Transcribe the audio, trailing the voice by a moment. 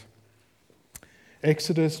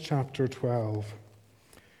Exodus chapter 12.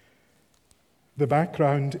 The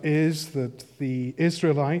background is that the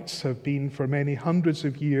Israelites have been for many hundreds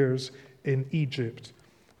of years in Egypt.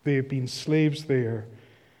 They have been slaves there.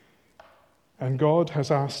 And God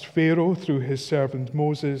has asked Pharaoh through his servant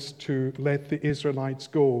Moses to let the Israelites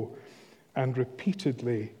go. And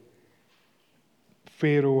repeatedly,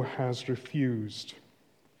 Pharaoh has refused.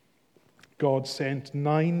 God sent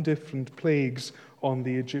 9 different plagues on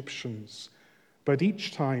the Egyptians. But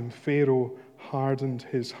each time Pharaoh hardened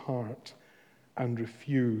his heart and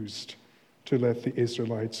refused to let the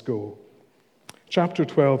Israelites go. Chapter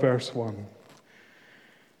 12, verse 1.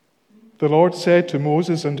 The Lord said to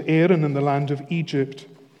Moses and Aaron in the land of Egypt,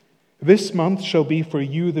 "This month shall be for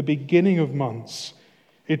you the beginning of months.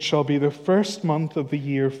 It shall be the first month of the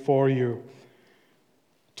year for you.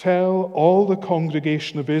 Tell all the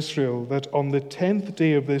congregation of Israel that on the 10th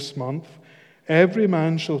day of this month, every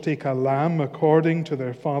man shall take a lamb according to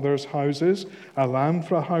their father's houses, a lamb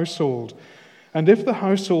for a household. And if the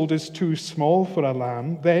household is too small for a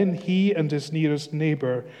lamb, then he and his nearest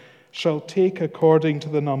neighbor shall take according to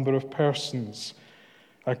the number of persons.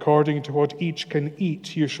 According to what each can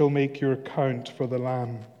eat, you shall make your count for the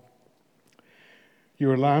lamb.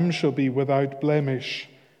 Your lamb shall be without blemish,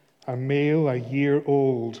 a male a year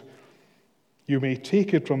old. You may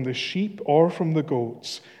take it from the sheep or from the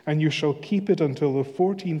goats, and you shall keep it until the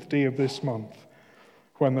 14th day of this month,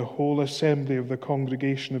 when the whole assembly of the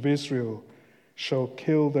congregation of Israel shall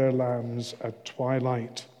kill their lambs at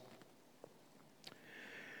twilight.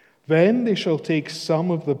 Then they shall take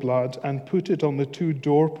some of the blood and put it on the 2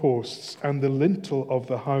 doorposts and the lintel of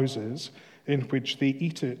the houses in which they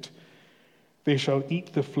eat it. They shall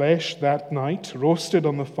eat the flesh that night, roasted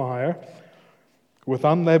on the fire. With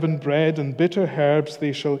unleavened bread and bitter herbs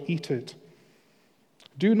they shall eat it.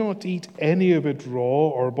 Do not eat any of it raw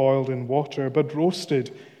or boiled in water, but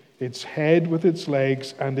roasted, its head with its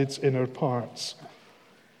legs and its inner parts.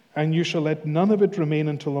 And you shall let none of it remain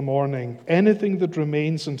until the morning. Anything that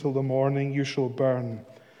remains until the morning you shall burn.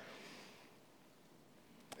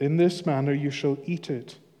 In this manner you shall eat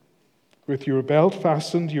it, with your belt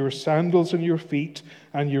fastened, your sandals in your feet,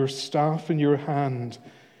 and your staff in your hand.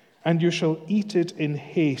 And you shall eat it in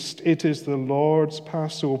haste. It is the Lord's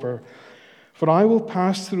Passover. For I will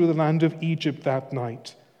pass through the land of Egypt that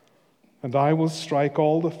night, and I will strike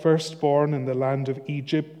all the firstborn in the land of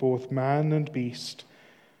Egypt, both man and beast.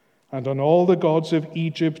 And on all the gods of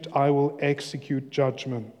Egypt I will execute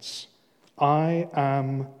judgments. I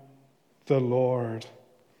am the Lord.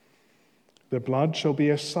 The blood shall be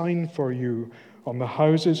a sign for you on the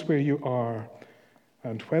houses where you are.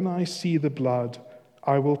 And when I see the blood,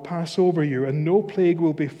 I will pass over you, and no plague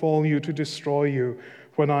will befall you to destroy you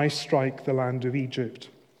when I strike the land of Egypt.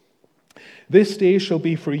 This day shall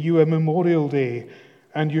be for you a memorial day,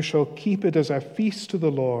 and you shall keep it as a feast to the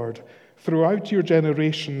Lord. Throughout your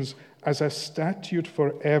generations, as a statute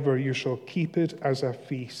forever, you shall keep it as a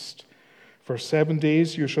feast. For 7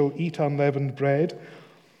 days you shall eat unleavened bread.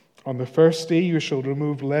 On the first day you shall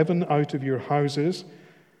remove leaven out of your houses.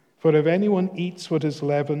 For if anyone eats what is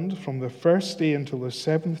leavened from the first day until the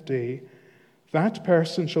 7th day, that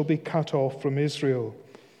person shall be cut off from Israel.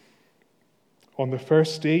 On the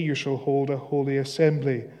first day you shall hold a holy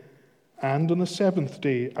assembly, and on the 7th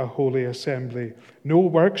day a holy assembly. No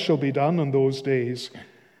work shall be done on those days,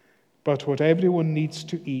 but what everyone needs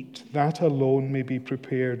to eat, that alone may be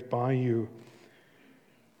prepared by you.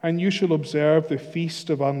 And you shall observe the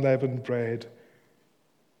feast of unleavened bread.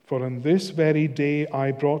 For on this very day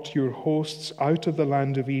I brought your hosts out of the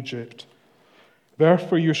land of Egypt.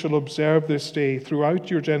 Therefore you shall observe this day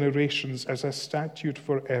throughout your generations as a statute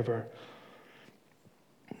forever.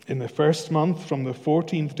 In the first month, from the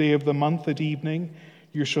 14th day of the month at evening,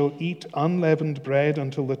 you shall eat unleavened bread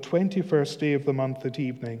until the 21st day of the month at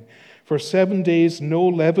evening. For 7 days no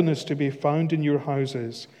leaven is to be found in your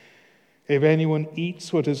houses. If anyone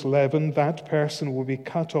eats what is leavened, that person will be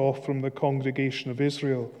cut off from the congregation of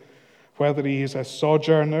Israel. Whether he is a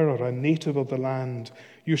sojourner or a native of the land,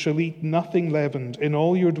 you shall eat nothing leavened. In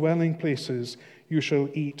all your dwelling places you shall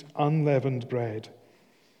eat unleavened bread.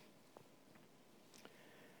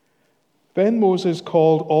 Then Moses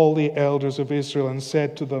called all the elders of Israel and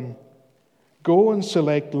said to them, "Go and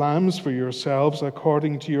select lambs for yourselves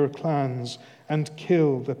according to your clans, and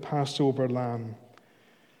kill the Passover lamb.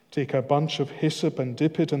 Take a bunch of hyssop and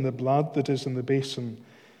dip it in the blood that is in the basin,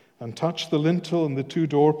 and touch the lintel and the 2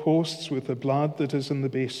 doorposts with the blood that is in the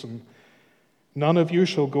basin. None of you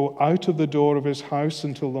shall go out of the door of his house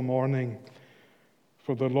until the morning,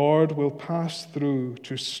 for the Lord will pass through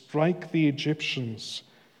to strike the Egyptians,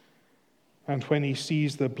 And when he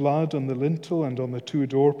sees the blood on the lintel and on the 2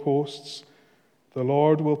 doorposts, the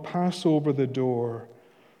Lord will pass over the door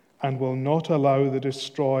and will not allow the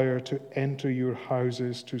destroyer to enter your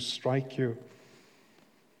houses to strike you.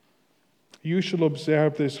 You shall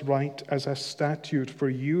observe this rite as a statute for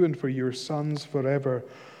you and for your sons forever.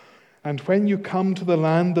 And when you come to the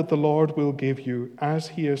land that the Lord will give you, as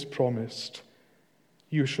he has promised,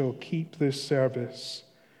 you shall keep this service.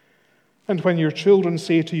 And when your children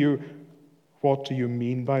say to you, "What do you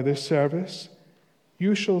mean by this service?"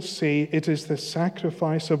 you shall say, "It is the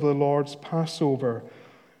sacrifice of the Lord's Passover,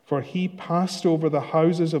 for he passed over the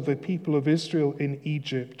houses of the people of Israel in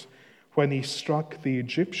Egypt when he struck the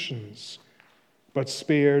Egyptians, but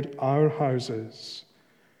spared our houses."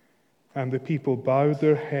 And the people bowed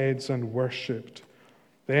their heads and worshipped.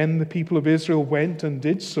 Then the people of Israel went and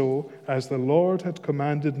did so as the Lord had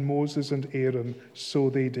commanded Moses and Aaron,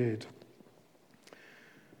 so they did.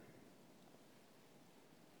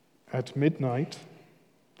 At midnight,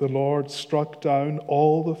 the Lord struck down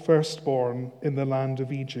all the firstborn in the land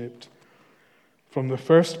of Egypt, from the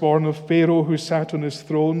firstborn of Pharaoh who sat on his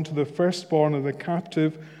throne to the firstborn of the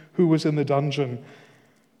captive who was in the dungeon,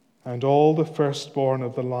 and all the firstborn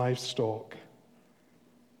of the livestock.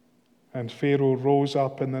 And Pharaoh rose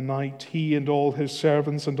up in the night, he and all his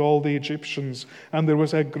servants and all the Egyptians, and there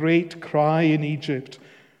was a great cry in Egypt,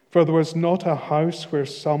 for there was not a house where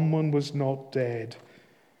someone was not dead.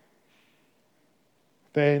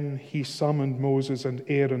 Then he summoned Moses and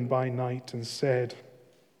Aaron by night and said,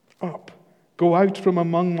 "Up, go out from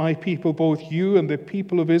among my people, both you and the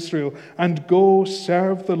people of Israel, and go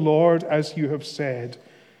serve the Lord as you have said.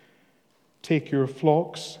 Take your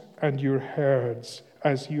flocks and your herds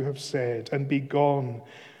as you have said, and be gone,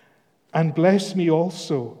 and bless me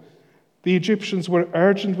also." The Egyptians were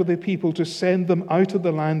urgent with the people to send them out of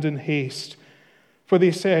the land in haste, for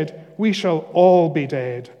they said, "We shall all be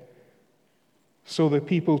dead." So the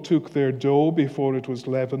people took their dough before it was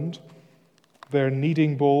leavened, their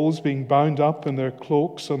kneading bowls being bound up in their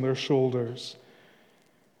cloaks on their shoulders.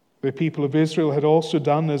 The people of Israel had also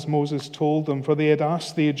done as Moses told them, for they had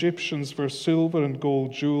asked the Egyptians for silver and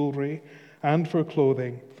gold jewelry and for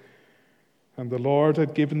clothing. And the Lord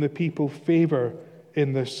had given the people favor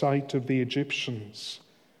in the sight of the Egyptians,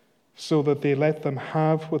 so that they let them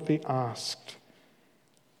have what they asked.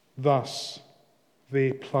 Thus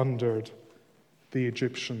they plundered the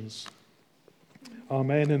Egyptians.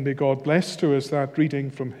 Amen, and may God bless to us that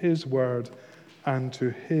reading from his word, and to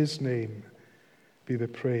his name be the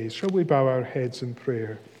praise. Shall we bow our heads in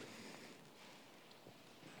prayer?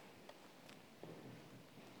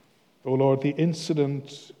 O Lord, the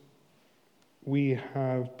incident we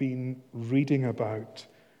have been reading about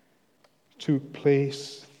took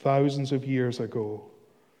place thousands of years ago,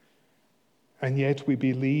 and yet we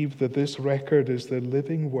believe that this record is the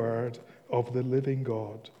living word of the living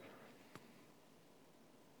God.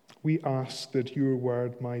 We ask that your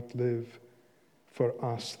word might live for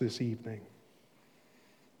us this evening,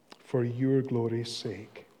 for your glory's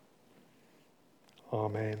sake.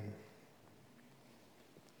 Amen.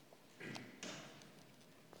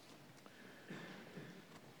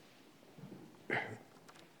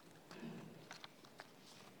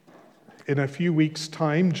 In a few weeks'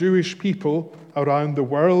 time, Jewish people around the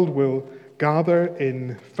world will gather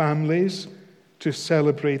in families to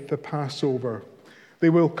celebrate the Passover. They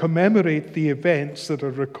will commemorate the events that are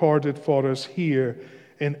recorded for us here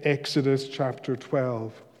in Exodus chapter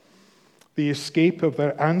 12. The escape of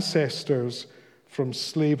their ancestors from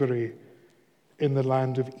slavery in the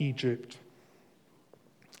land of Egypt.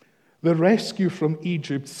 The rescue from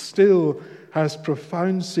Egypt still has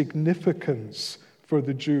profound significance for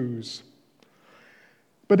the Jews.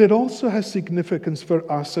 But it also has significance for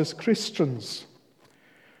us as Christians.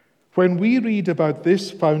 When we read about this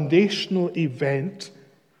foundational event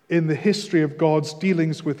in the history of God's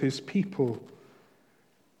dealings with his people,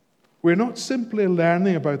 we're not simply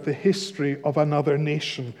learning about the history of another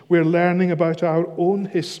nation. We're learning about our own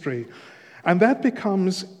history. And that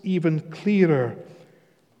becomes even clearer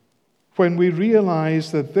when we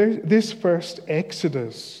realize that this first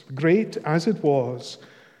Exodus, great as it was,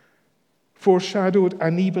 foreshadowed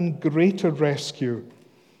an even greater rescue,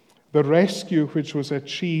 the rescue which was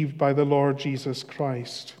achieved by the Lord Jesus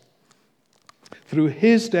Christ. Through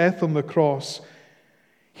his death on the cross,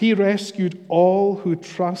 he rescued all who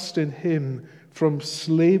trust in him from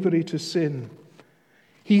slavery to sin.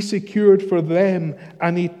 He secured for them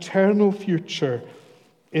an eternal future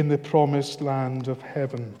in the promised land of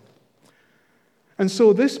heaven. And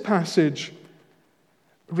so this passage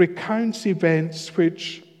recounts events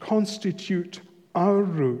which constitute our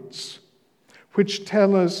roots, which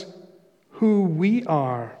tell us who we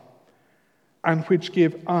are and which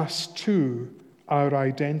give us too our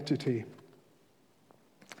identity.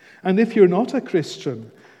 And if you're not a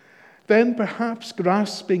Christian, then perhaps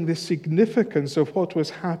grasping the significance of what was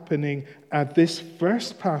happening at this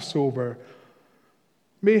first Passover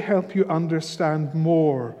may help you understand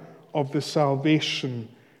more of the salvation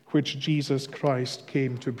which Jesus Christ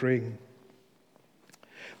came to bring.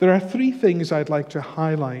 There are three things I'd like to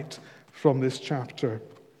highlight from this chapter.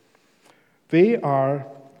 They are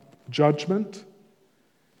judgment,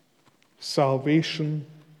 salvation,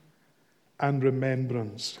 and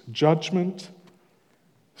remembrance. Judgment,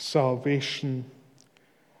 salvation,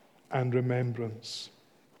 and remembrance.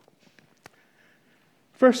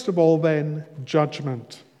 First of all, then,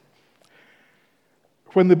 judgment.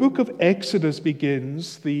 When the book of Exodus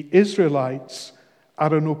begins, the Israelites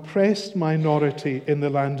are an oppressed minority in the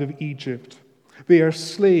land of Egypt. They are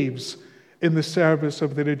slaves in the service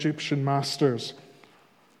of their Egyptian masters.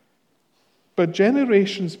 But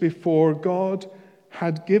generations before, God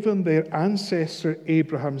had given their ancestor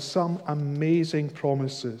Abraham some amazing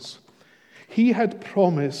promises. He had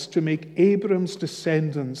promised to make Abraham's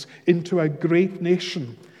descendants into a great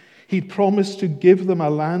nation. He promised to give them a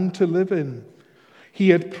land to live in. He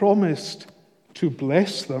had promised to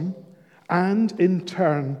bless them and in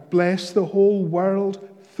turn bless the whole world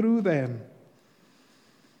through them.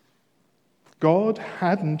 God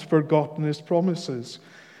hadn't forgotten his promises,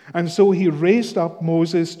 and so he raised up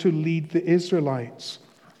Moses to lead the Israelites.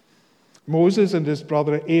 Moses and his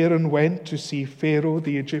brother Aaron went to see Pharaoh,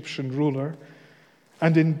 the Egyptian ruler,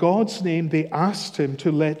 and in God's name they asked him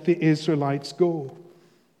to let the Israelites go.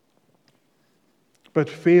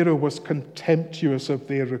 But Pharaoh was contemptuous of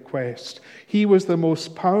their request. He was the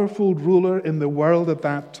most powerful ruler in the world at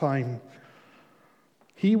that time.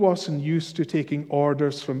 He wasn't used to taking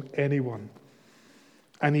orders from anyone.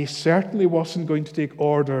 And he certainly wasn't going to take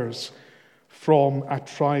orders from a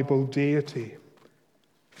tribal deity.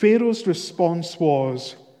 Pharaoh's response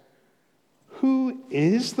was, "Who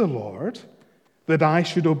is the Lord, that I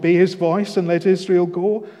should obey his voice and let Israel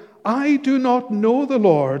go? I do not know the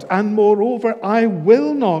Lord, and moreover, I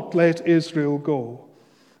will not let Israel go."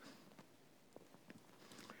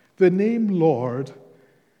 The name Lord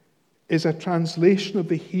is a translation of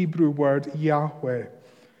the Hebrew word Yahweh.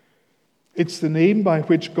 It's the name by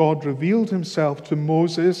which God revealed himself to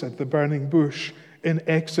Moses at the burning bush in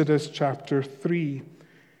Exodus chapter 3.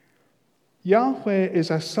 Yahweh is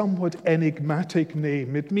a somewhat enigmatic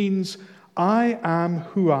name. It means, "I am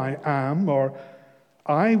who I am," or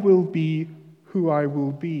 "I will be who I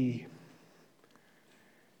will be."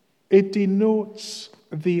 It denotes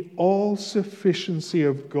the all-sufficiency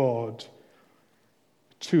of God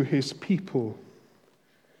to his people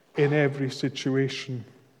in every situation.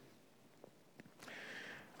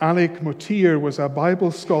 Alec Motyer was a Bible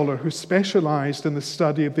scholar who specialized in the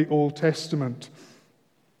study of the Old Testament.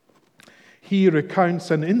 He recounts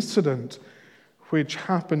an incident which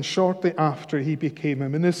happened shortly after he became a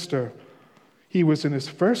minister. He was in his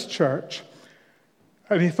first church,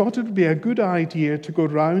 and he thought it would be a good idea to go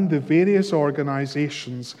round the various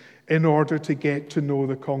organizations in order to get to know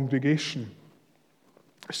the congregation.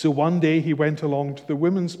 So one day he went along to the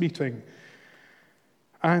women's meeting,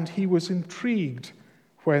 and he was intrigued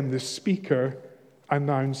when the speaker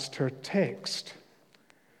announced her text.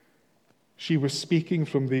 She was speaking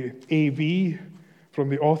from the AV, from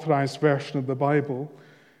the Authorized Version of the Bible,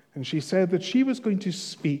 and she said that she was going to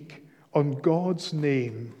speak on God's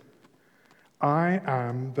name, "I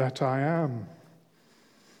am that I am."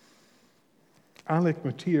 Alec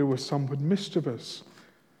Motyer was somewhat mischievous.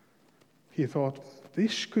 He thought,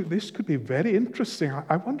 this could be very interesting.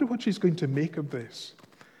 I wonder what she's going to make of this.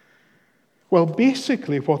 Well,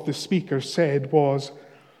 basically what the speaker said was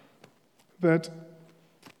that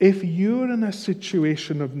if you're in a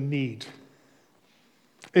situation of need,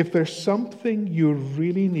 if there's something you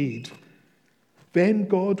really need, then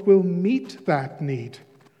God will meet that need.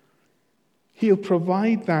 He'll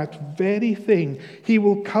provide that very thing. He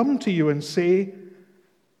will come to you and say,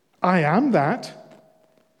 "I am that.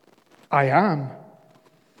 I am.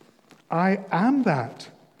 I am that.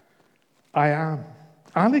 I am."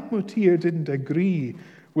 Alec Motyer didn't agree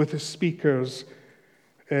with the speaker's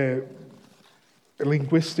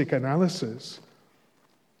linguistic analysis,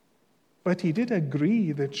 but he did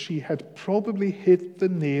agree that she had probably hit the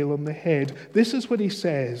nail on the head. This is what he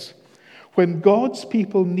says: when God's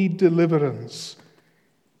people need deliverance,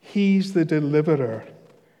 he's the deliverer.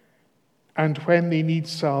 And when they need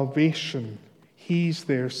salvation, he's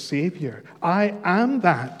their Savior. I am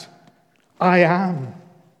that. I am.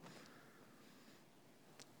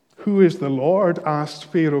 "Who is the Lord?" asked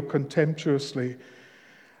Pharaoh contemptuously.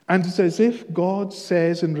 And it's as if God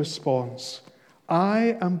says in response,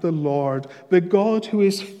 "I am the Lord, the God who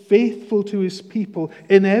is faithful to his people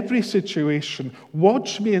in every situation.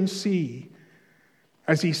 Watch me and see."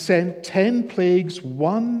 As he sent 10 plagues,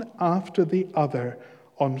 one after the other,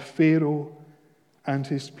 on Pharaoh and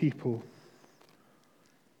his people.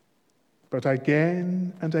 But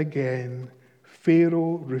again and again,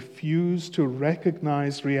 Pharaoh refused to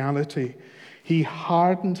recognize reality. He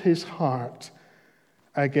hardened his heart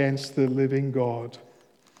against the living God.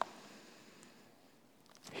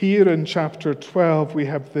 Here in chapter 12, we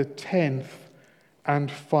have the 10th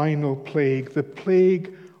and final plague, the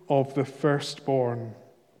plague of the firstborn.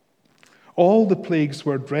 All the plagues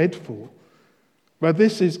were dreadful, but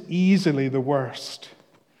this is easily the worst.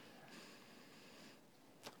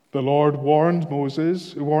 The Lord warned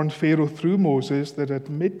Pharaoh through Moses that at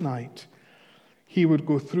midnight he would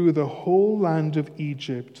go through the whole land of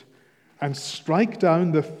Egypt and strike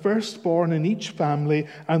down the firstborn in each family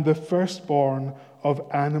and the firstborn of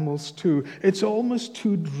animals too. It's almost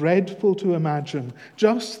too dreadful to imagine.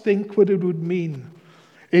 Just think what it would mean.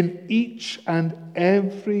 In each and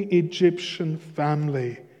every Egyptian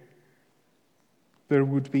family, there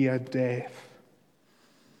would be a death.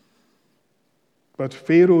 But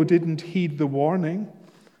Pharaoh didn't heed the warning.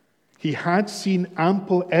 He had seen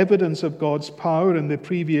ample evidence of God's power in the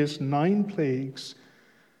previous 9 plagues,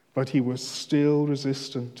 but he was still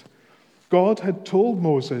resistant. God had told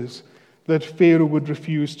Moses that Pharaoh would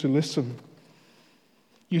refuse to listen.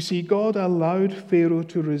 You see, God allowed Pharaoh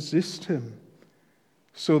to resist him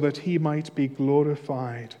so that he might be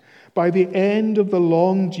glorified. By the end of the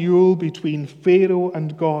long duel between Pharaoh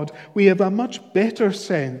and God, we have a much better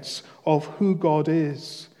sense of who God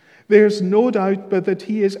is. There's no doubt but that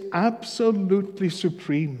he is absolutely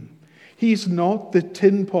supreme. He's not the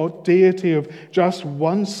tin pot deity of just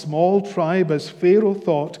one small tribe, as Pharaoh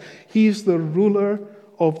thought. He's the ruler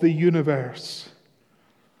of the universe.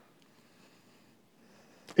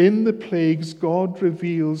 In the plagues, God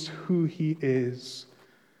reveals who he is,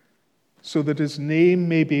 so that his name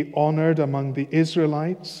may be honored among the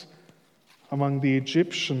Israelites, among the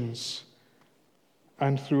Egyptians,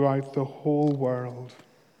 and throughout the whole world.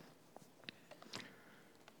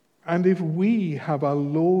 And if we have a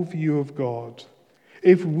low view of God,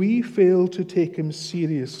 if we fail to take him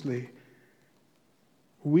seriously,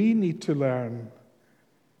 we need to learn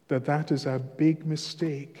that that is a big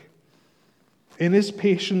mistake. In his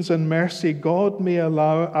patience and mercy, God may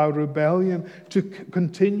allow our rebellion to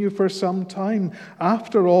continue for some time.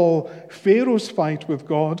 After all, Pharaoh's fight with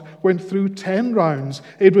God went through 10 rounds.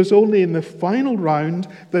 It was only in the final round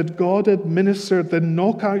that God administered the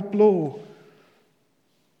knockout blow.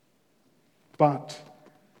 But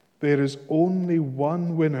there is only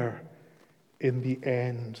one winner in the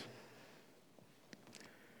end.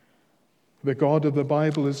 The God of the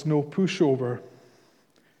Bible is no pushover.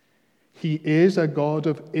 He is a God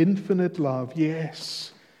of infinite love,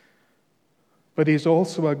 yes, but he's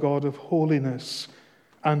also a God of holiness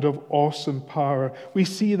and of awesome power. We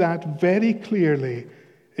see that very clearly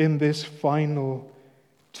in this final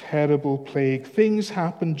terrible plague. Things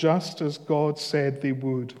happened just as God said they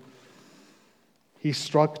would. He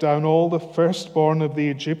struck down all the firstborn of the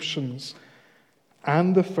Egyptians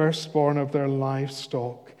and the firstborn of their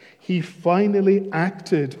livestock. He finally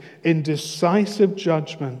acted in decisive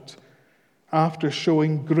judgment after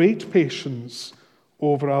showing great patience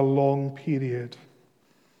over a long period.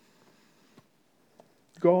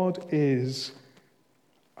 God is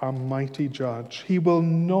a mighty judge. He will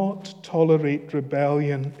not tolerate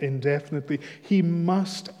rebellion indefinitely. He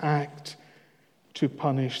must act to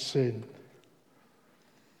punish sin.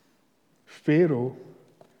 Pharaoh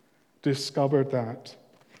discovered that.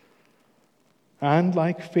 And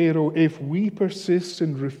like Pharaoh, if we persist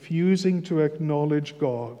in refusing to acknowledge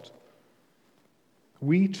God,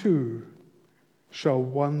 we too shall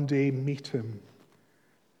one day meet him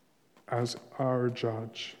as our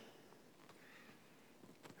judge.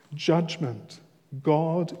 Judgment.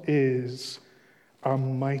 God is a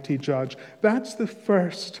mighty judge. That's the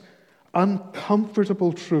first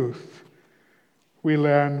uncomfortable truth we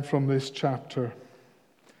learn from this chapter.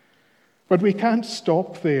 But we can't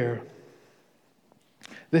stop there.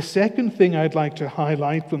 The second thing I'd like to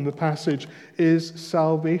highlight from the passage is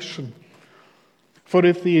salvation. For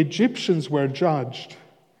if the Egyptians were judged,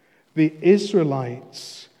 the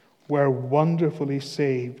Israelites were wonderfully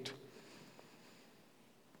saved.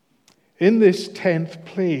 In this 10th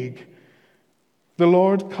plague, the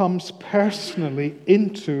Lord comes personally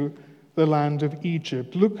into the land of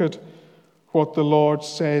Egypt. Look at what the Lord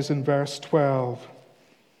says in verse 12.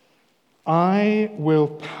 I will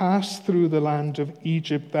pass through the land of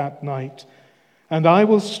Egypt that night, and I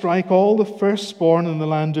will strike all the firstborn in the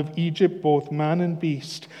land of Egypt, both man and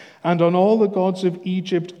beast. And on all the gods of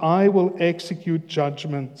Egypt I will execute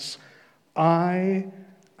judgments. I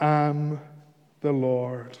am the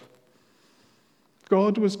Lord.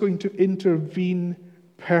 God was going to intervene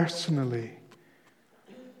personally.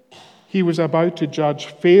 He was about to judge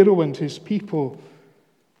Pharaoh and his people.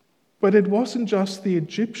 But it wasn't just the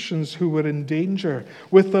Egyptians who were in danger.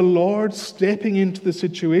 With the Lord stepping into the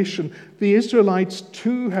situation, the Israelites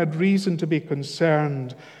too had reason to be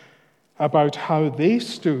concerned about how they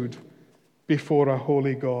stood before a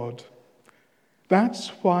holy God. That's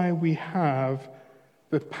why we have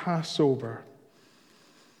the Passover.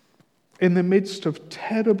 In the midst of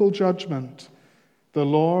terrible judgment, the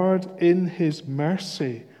Lord, in his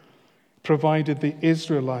mercy, provided the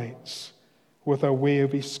Israelites with a way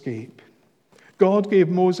of escape. God gave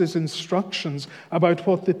Moses instructions about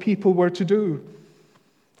what the people were to do.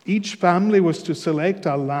 Each family was to select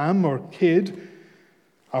a lamb or kid,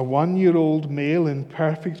 a 1-year-old male in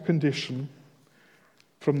perfect condition.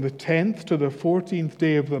 From the 10th to the 14th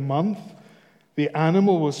day of the month, the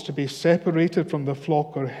animal was to be separated from the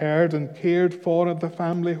flock or herd and cared for at the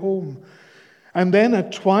family home. And then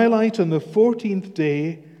at twilight on the 14th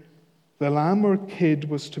day, the lamb or kid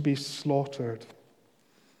was to be slaughtered.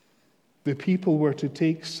 The people were to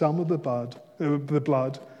take some of the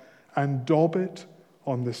blood and daub it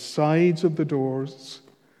on the sides of the doors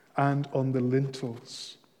and on the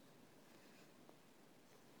lintels.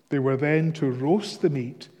 They were then to roast the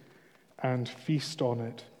meat and feast on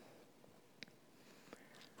it.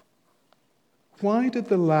 Why did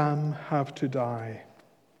the lamb have to die?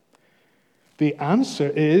 The answer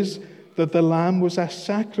is that the lamb was a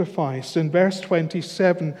sacrifice. In verse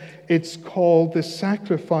 27, it's called the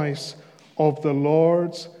sacrifice of the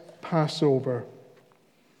Lord's Passover.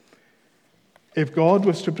 If God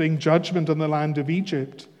was to bring judgment on the land of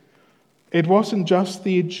Egypt, it wasn't just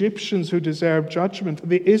the Egyptians who deserved judgment.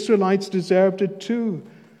 The Israelites deserved it too.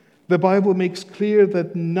 The Bible makes clear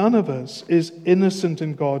that none of us is innocent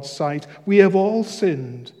in God's sight. We have all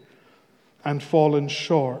sinned and fallen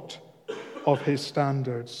short of his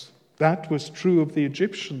standards. That was true of the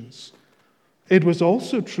Egyptians. It was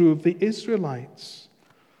also true of the Israelites.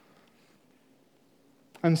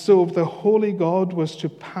 And so if the holy God was to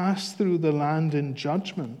pass through the land in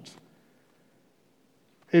judgment,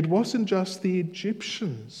 it wasn't just the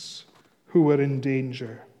Egyptians who were in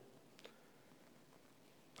danger.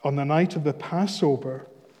 On the night of the Passover,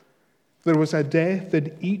 there was a death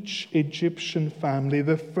in each Egyptian family.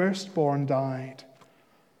 The firstborn died.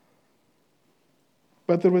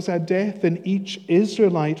 But there was a death in each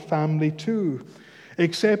Israelite family too,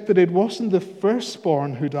 except that it wasn't the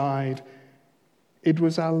firstborn who died. It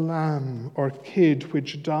was a lamb or kid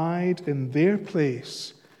which died in their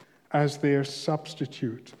place as their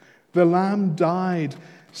substitute. The lamb died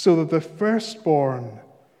so that the firstborn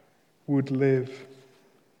would live.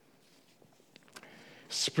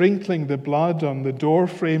 Sprinkling the blood on the door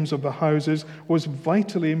frames of the houses was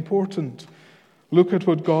vitally important. Look at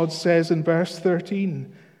what God says in verse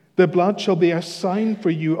 13. The blood shall be a sign for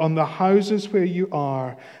you on the houses where you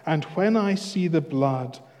are, and when I see the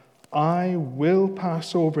blood, I will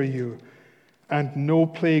pass over you, and no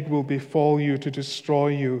plague will befall you to destroy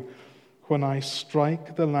you when I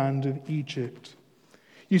strike the land of Egypt.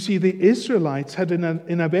 You see, the Israelites had,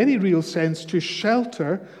 in a very real sense, to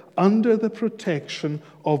shelter under the protection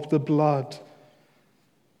of the blood.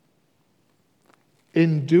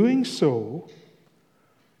 In doing so,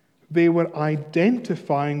 they were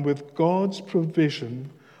identifying with God's provision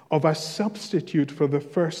of a substitute for the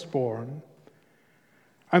firstborn,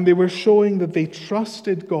 and they were showing that they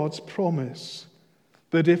trusted God's promise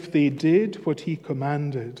that if they did what he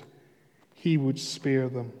commanded, he would spare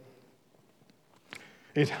them.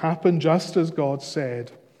 It happened just as God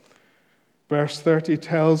said. Verse 30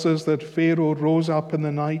 tells us that Pharaoh rose up in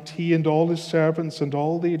the night, he and all his servants and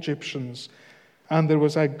all the Egyptians, and there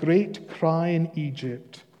was a great cry in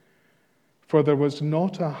Egypt, for there was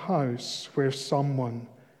not a house where someone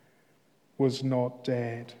was not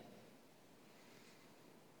dead.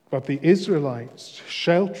 But the Israelites,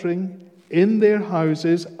 sheltering in their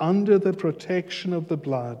houses under the protection of the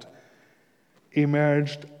blood,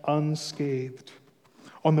 emerged unscathed.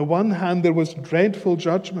 On the one hand, there was dreadful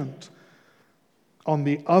judgment. On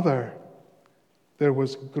the other, there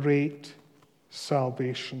was great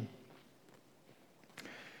salvation.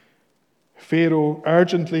 Pharaoh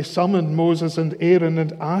urgently summoned Moses and Aaron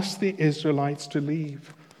and asked the Israelites to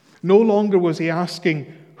leave. No longer was he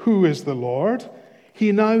asking, "Who is the Lord?"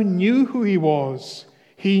 He now knew who he was.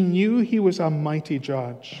 He knew he was a mighty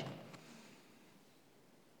judge.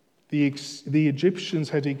 The Egyptians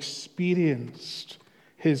had experienced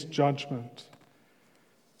his judgment.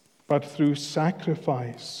 But through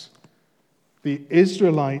sacrifice, the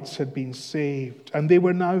Israelites had been saved, and they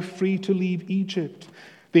were now free to leave Egypt.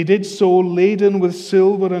 They did so laden with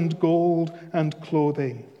silver and gold and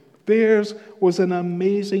clothing. Theirs was an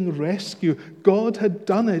amazing rescue. God had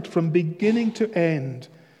done it from beginning to end.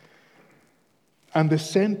 And the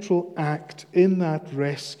central act in that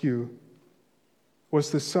rescue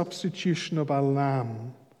was the substitution of a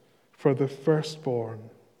lamb for the firstborn.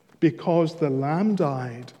 Because the lamb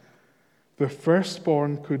died, the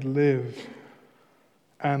firstborn could live,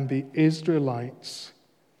 and the Israelites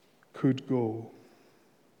could go.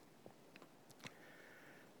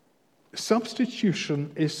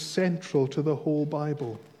 Substitution is central to the whole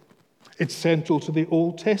Bible. It's central to the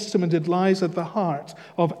Old Testament. It lies at the heart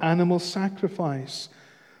of animal sacrifice.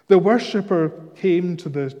 The worshipper came to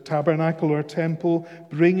the tabernacle or temple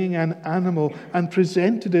bringing an animal and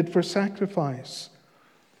presented it for sacrifice.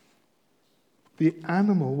 The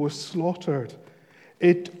animal was slaughtered.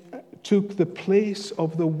 It took the place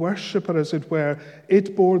of the worshipper, as it were.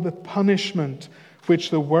 It bore the punishment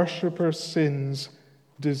which the worshipper's sins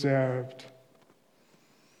deserved.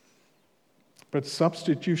 But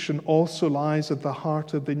substitution also lies at the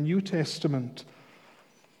heart of the New Testament.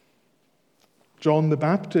 John the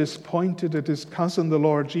Baptist pointed at his cousin, the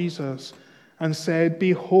Lord Jesus, and said,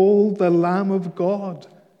 "Behold the Lamb of God,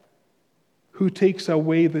 who takes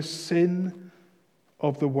away the sin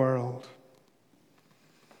of the world."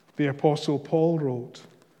 The Apostle Paul wrote,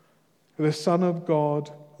 "The Son of God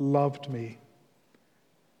loved me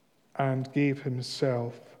and gave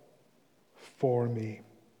himself for me."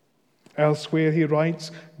 Elsewhere he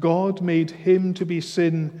writes, "God made him to be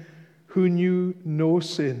sin who knew no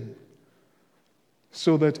sin,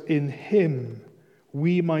 so that in him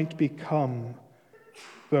we might become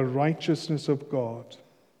the righteousness of God."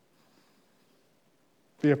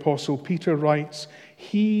 The Apostle Peter writes,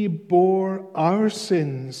 "He bore our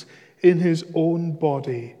sins in his own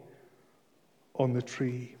body on the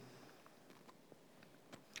tree."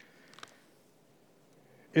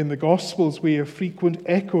 In the Gospels, we have frequent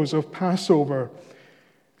echoes of Passover.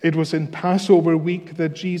 It was in Passover week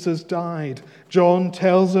that Jesus died. John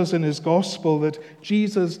tells us in his Gospel that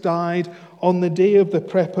Jesus died on the day of the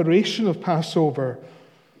preparation of Passover,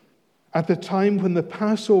 at the time when the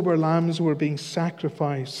Passover lambs were being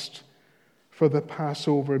sacrificed for the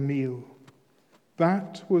Passover meal.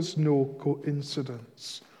 That was no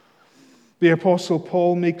coincidence. The Apostle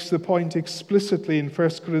Paul makes the point explicitly in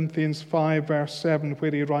 1 Corinthians 5, verse 7, where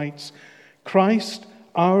he writes, "Christ,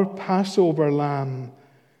 our Passover lamb,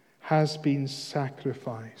 has been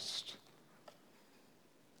sacrificed."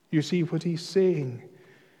 You see what he's saying?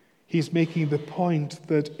 He's making the point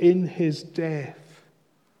that in his death,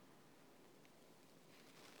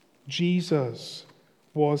 Jesus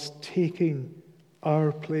was taking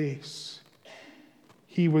our place.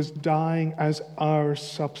 He was dying as our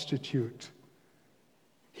substitute.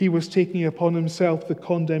 He was taking upon himself the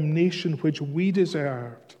condemnation which we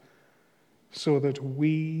deserved, so that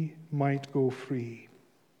we might go free.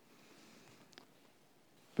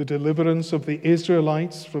 The deliverance of the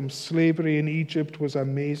Israelites from slavery in Egypt was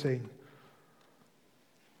amazing.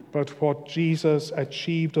 But what Jesus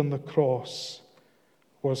achieved on the cross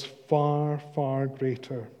was far, far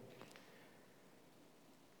greater.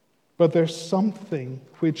 But there's something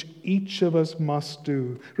which each of us must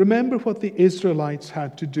do. Remember what the Israelites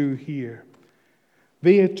had to do here.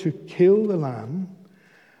 They had to kill the lamb,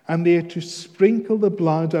 and they had to sprinkle the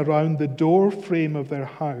blood around the door frame of their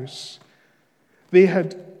house. They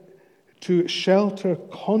had to shelter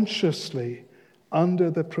consciously under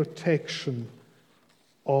the protection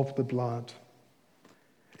of the blood.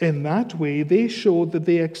 In that way, they showed that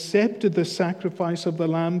they accepted the sacrifice of the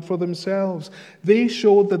lamb for themselves. They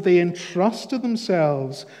showed that they entrusted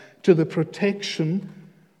themselves to the protection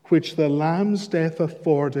which the lamb's death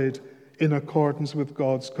afforded in accordance with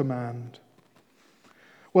God's command.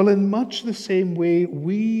 Well, in much the same way,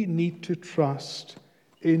 we need to trust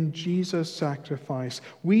in Jesus' sacrifice.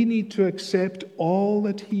 We need to accept all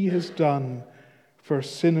that he has done for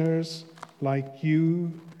sinners like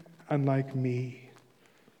you and like me.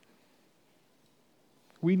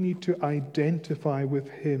 We need to identify with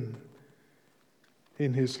him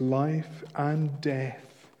in his life and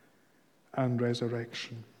death and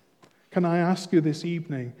resurrection. Can I ask you this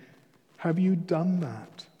evening, have you done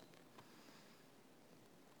that?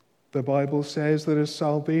 The Bible says there is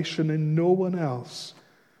salvation in no one else,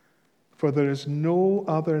 for there is no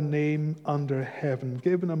other name under heaven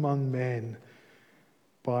given among men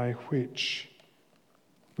by which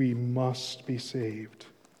we must be saved.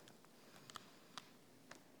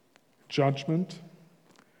 Judgment,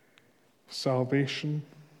 salvation.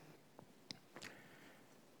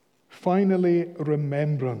 Finally,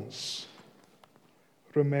 remembrance.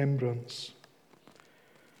 Remembrance.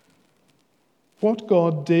 What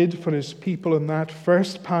God did for his people in that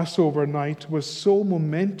first Passover night was so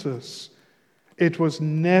momentous, it was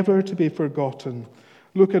never to be forgotten.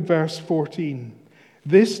 Look at verse 14.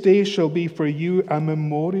 This day shall be for you a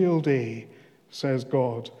memorial day, says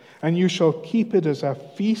God, and you shall keep it as a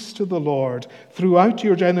feast to the Lord. Throughout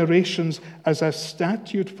your generations, as a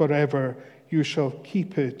statute forever, you shall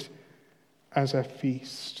keep it as a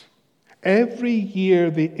feast. Every year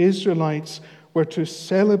the Israelites were to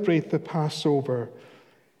celebrate the Passover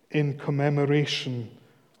in commemoration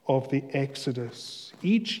of the Exodus.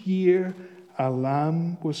 Each year a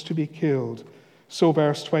lamb was to be killed. So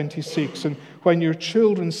verse 26, and when your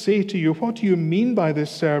children say to you, what do you mean by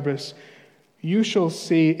this service? You shall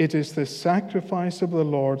say, it is the sacrifice of the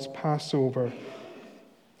Lord's Passover.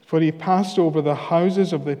 For he passed over the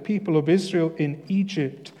houses of the people of Israel in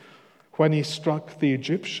Egypt when he struck the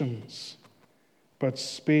Egyptians, but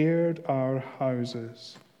spared our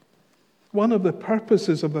houses. One of the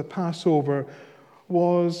purposes of the Passover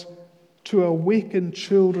was to awaken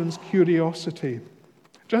children's curiosity.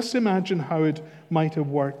 Just imagine how it might have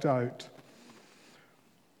worked out.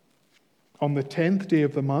 On the 10th day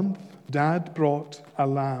of the month, Dad brought a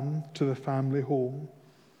lamb to the family home.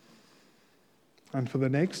 And for the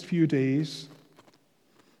next few days,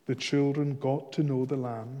 the children got to know the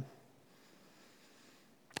lamb.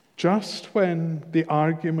 Just when the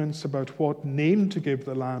arguments about what name to give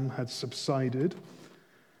the lamb had subsided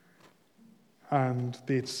and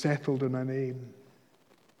they'd settled on a name,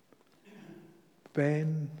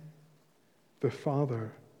 then the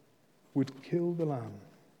father would kill the lamb.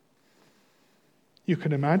 You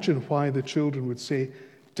can imagine why the children would say,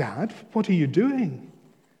 Dad, what are you doing?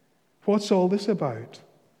 What's all this about?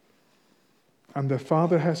 And the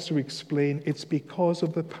father has to explain, it's because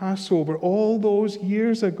of the Passover all those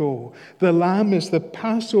years ago. The lamb is the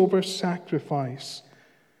Passover sacrifice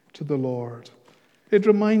to the Lord. It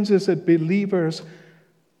reminds us that believers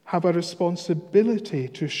have a responsibility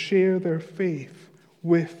to share their faith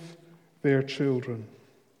with their children.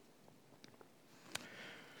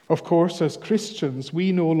 Of course, as Christians,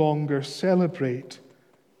 we no longer celebrate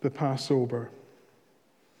the Passover.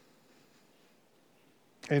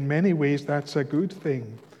 In many ways, that's a good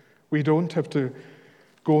thing. We don't have to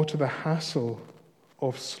go to the hassle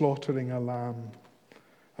of slaughtering a lamb.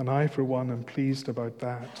 And I, for one, am pleased about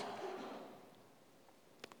that.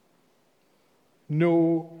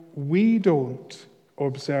 No, we don't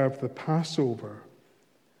observe the Passover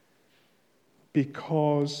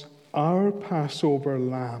because our Passover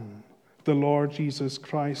lamb, the Lord Jesus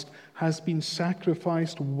Christ, has been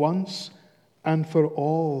sacrificed once and for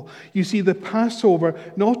all. You see, the Passover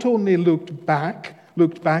not only looked back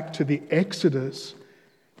to the Exodus,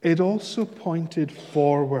 it also pointed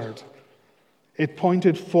forward. It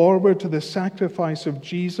pointed forward to the sacrifice of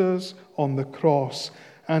Jesus on the cross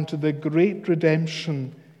and to the great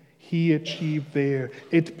redemption he achieved there.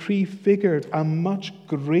 It prefigured a much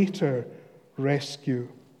greater rescue.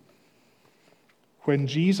 When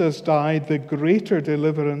Jesus died, the greater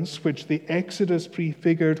deliverance which the Exodus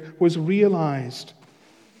prefigured was realized.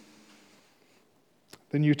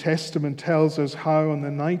 The New Testament tells us how on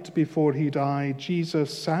the night before he died,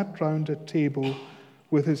 Jesus sat round a table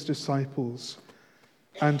with his disciples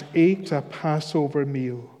and ate a Passover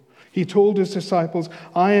meal. He told his disciples,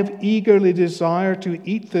 I have eagerly desired to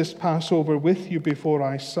eat this Passover with you before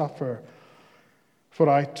I suffer. For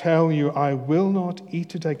I tell you, I will not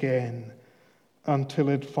eat it again until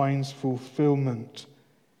it finds fulfillment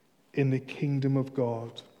in the kingdom of God.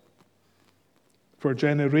 For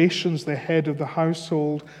generations, the head of the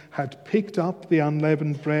household had picked up the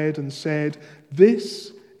unleavened bread and said,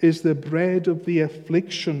 this is the bread of the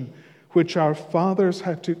affliction which our fathers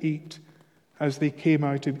had to eat as they came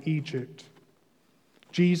out of Egypt.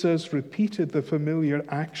 Jesus repeated the familiar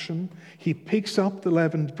action. He picks up the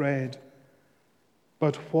leavened bread.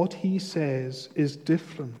 But what he says is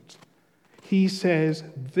different. He says,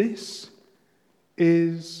 this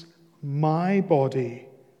is my body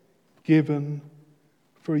given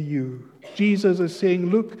for you. Jesus is saying,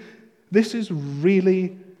 look, this is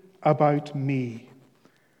really about me.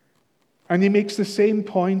 And he makes the same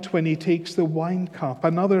point when he takes the wine cup,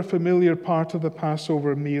 another familiar part of the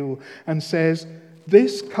Passover meal, and says,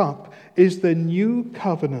 this cup is the new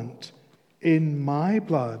covenant in my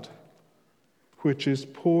blood, which is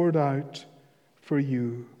poured out for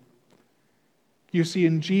you. You see,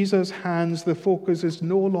 in Jesus' hands, the focus is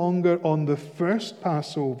no longer on the first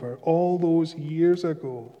Passover, all those years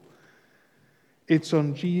ago. It's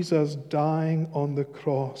on Jesus dying on the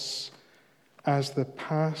cross as the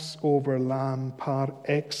Passover lamb par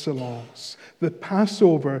excellence. The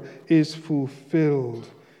Passover is fulfilled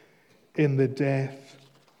in the death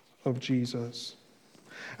of Jesus.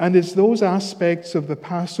 And it's those aspects of the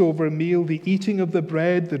Passover meal, the eating of the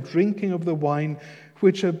bread, the drinking of the wine,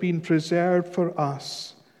 which have been preserved for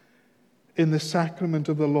us in the sacrament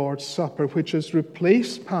of the Lord's Supper, which has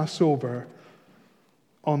replaced Passover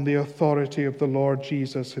on the authority of the Lord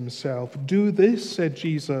Jesus himself. Do this, said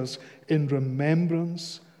Jesus, in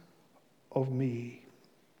remembrance of me.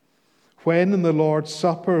 When in the Lord's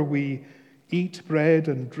Supper we eat bread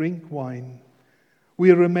and drink wine, we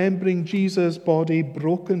are remembering Jesus' body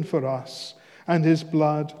broken for us and his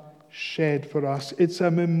blood shed for us. It's a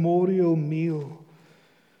memorial meal,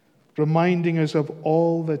 reminding us of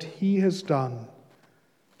all that he has done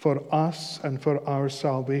for us and for our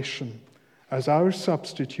salvation, as our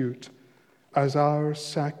substitute, as our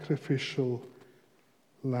sacrificial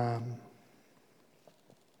lamb.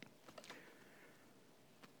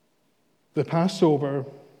 The Passover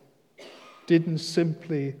didn't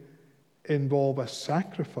simply involve a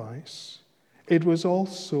sacrifice. It was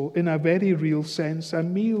also, in a very real sense, a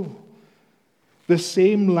meal. The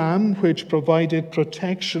same lamb which provided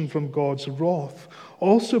protection from God's wrath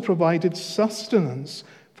also provided sustenance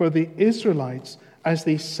for the Israelites as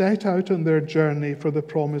they set out on their journey for the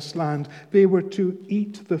promised land. They were to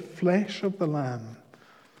eat the flesh of the lamb.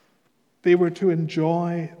 They were to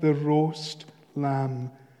enjoy the roast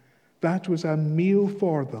lamb. That was a meal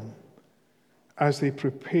for them as they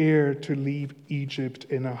prepared to leave Egypt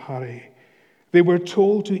in a hurry. They were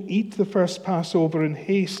told to eat the first Passover in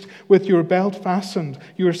haste, with your belt fastened,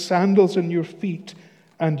 your sandals in your feet,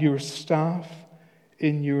 and your staff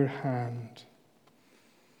in your hand.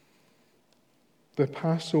 The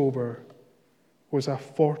Passover was a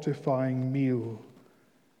fortifying meal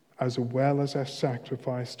as well as a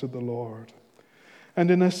sacrifice to the Lord. And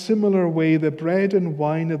in a similar way, the bread and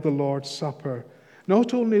wine of the Lord's Supper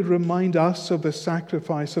not only remind us of the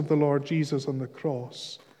sacrifice of the Lord Jesus on the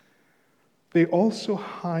cross, they also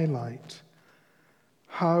highlight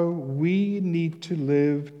how we need to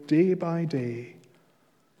live day by day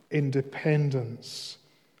in dependence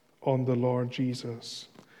on the Lord Jesus.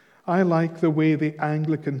 I like the way the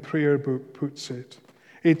Anglican prayer book puts it.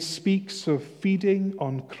 It speaks of feeding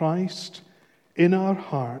on Christ in our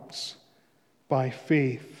hearts by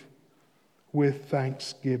faith with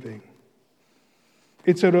thanksgiving.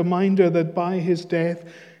 It's a reminder that by his death,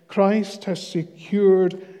 Christ has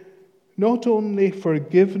secured not only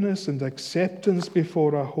forgiveness and acceptance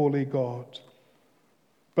before a holy God,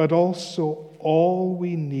 but also all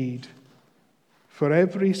we need for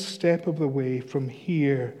every step of the way from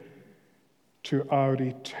here to our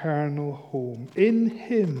eternal home. In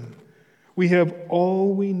him, we have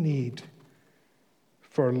all we need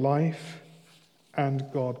for life and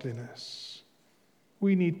godliness.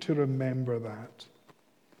 We need to remember that.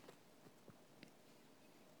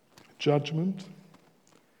 Judgment,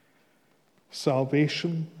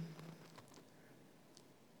 salvation,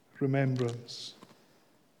 remembrance.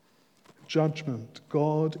 Judgment.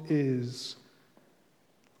 God is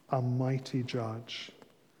a mighty judge.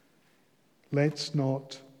 Let's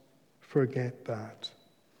not forget that.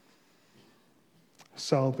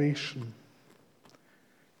 Salvation.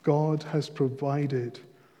 God has provided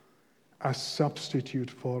a substitute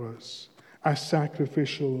for us, a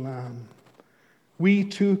sacrificial lamb. We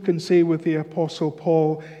too can say with the Apostle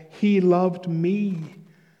Paul, he loved me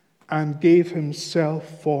and gave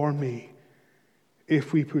himself for me,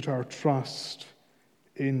 if we put our trust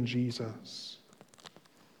in Jesus.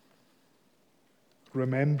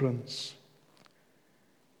 Remembrance.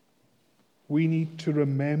 We need to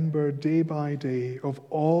remember day by day of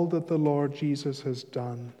all that the Lord Jesus has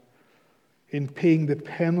done in paying the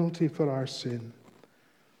penalty for our sin.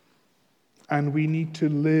 And we need to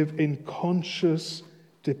live in conscious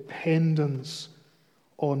dependence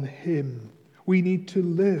on him. We need to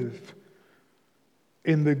live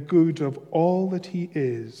in the good of all that he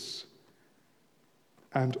is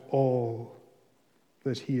and all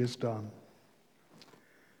that he has done.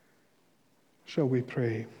 Shall we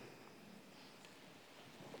pray?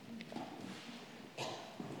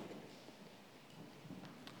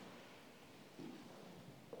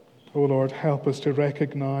 O Lord, help us to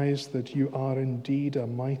recognize that you are indeed a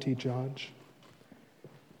mighty judge.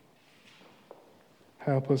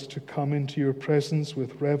 Help us to come into your presence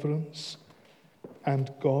with reverence and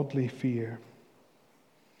godly fear.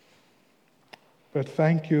 But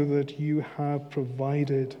thank you that you have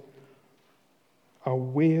provided a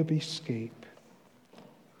way of escape.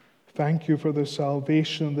 Thank you for the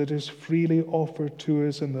salvation that is freely offered to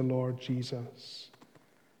us in the Lord Jesus.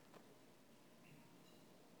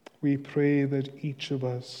 We pray that each of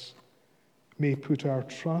us may put our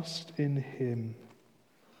trust in him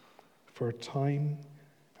for time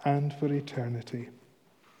and for eternity.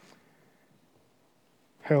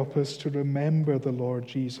 Help us to remember the Lord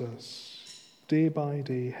Jesus day by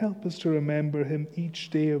day. Help us to remember him each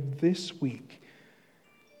day of this week.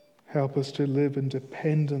 Help us to live in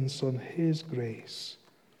dependence on his grace.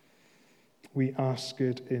 We ask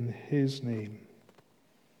it in his name.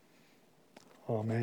 Amen.